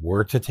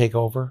were to take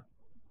over,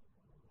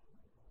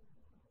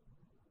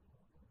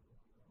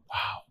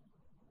 wow.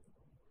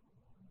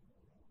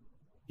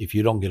 If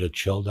you don't get a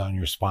chill down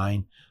your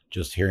spine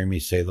just hearing me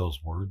say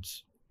those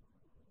words,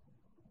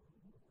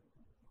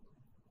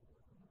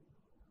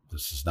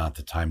 this is not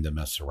the time to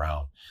mess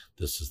around.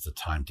 This is the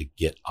time to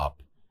get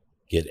up,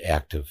 get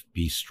active,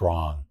 be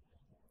strong,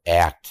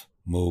 act,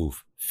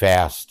 move,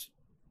 fast.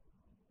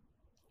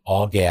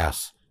 All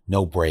gas,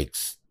 no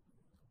brakes.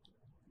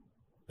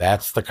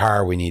 That's the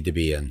car we need to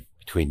be in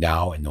between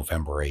now and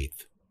November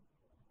 8th.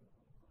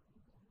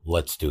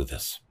 Let's do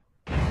this.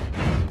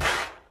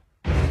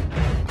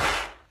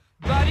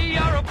 Buddy,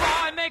 you're a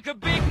boy, make a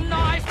big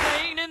noise,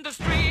 playing in the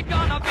street,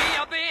 gonna be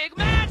a big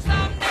man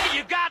someday.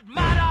 You got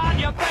mud on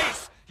your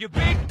face, you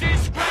big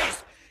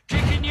disgrace,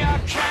 kicking your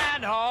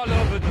can all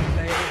over the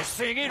place,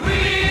 singing, we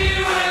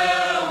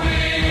will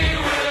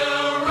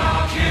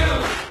rock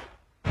you.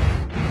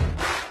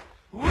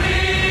 We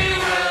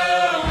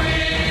will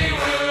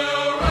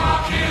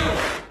rock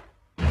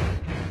you.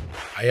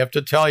 I have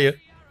to tell you,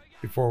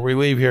 before we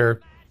leave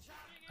here,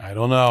 I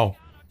don't know.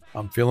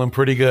 I'm feeling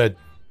pretty good.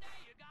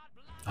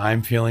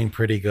 I'm feeling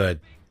pretty good.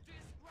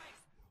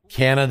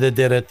 Canada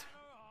did it.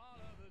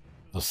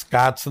 The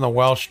Scots and the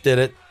Welsh did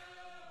it.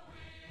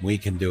 We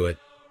can do it.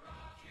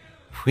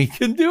 We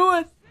can do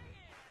it.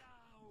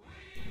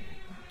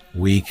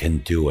 We can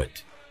do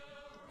it.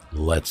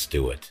 Let's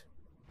do it.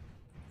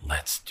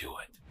 Let's do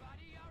it.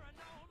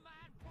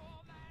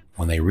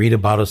 When they read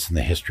about us in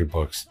the history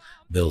books,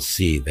 they'll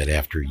see that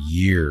after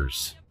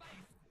years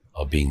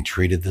of being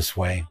treated this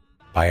way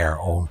by our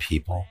own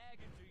people,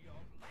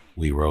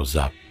 we rose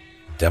up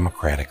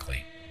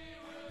democratically,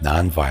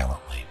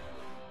 non-violently,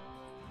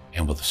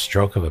 and with a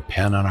stroke of a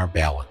pen on our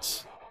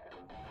ballots,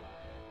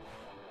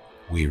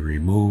 we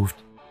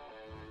removed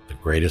the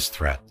greatest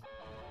threat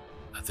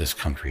that this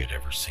country had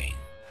ever seen.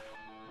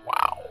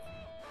 Wow.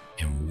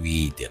 And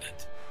we did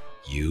it.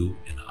 you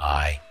and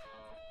I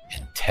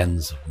and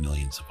tens of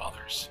millions of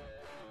others.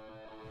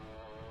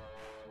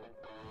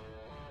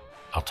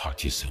 I'll talk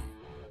to you soon.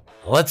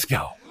 Let's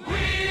go. We will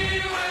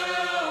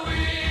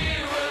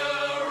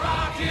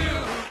rock you.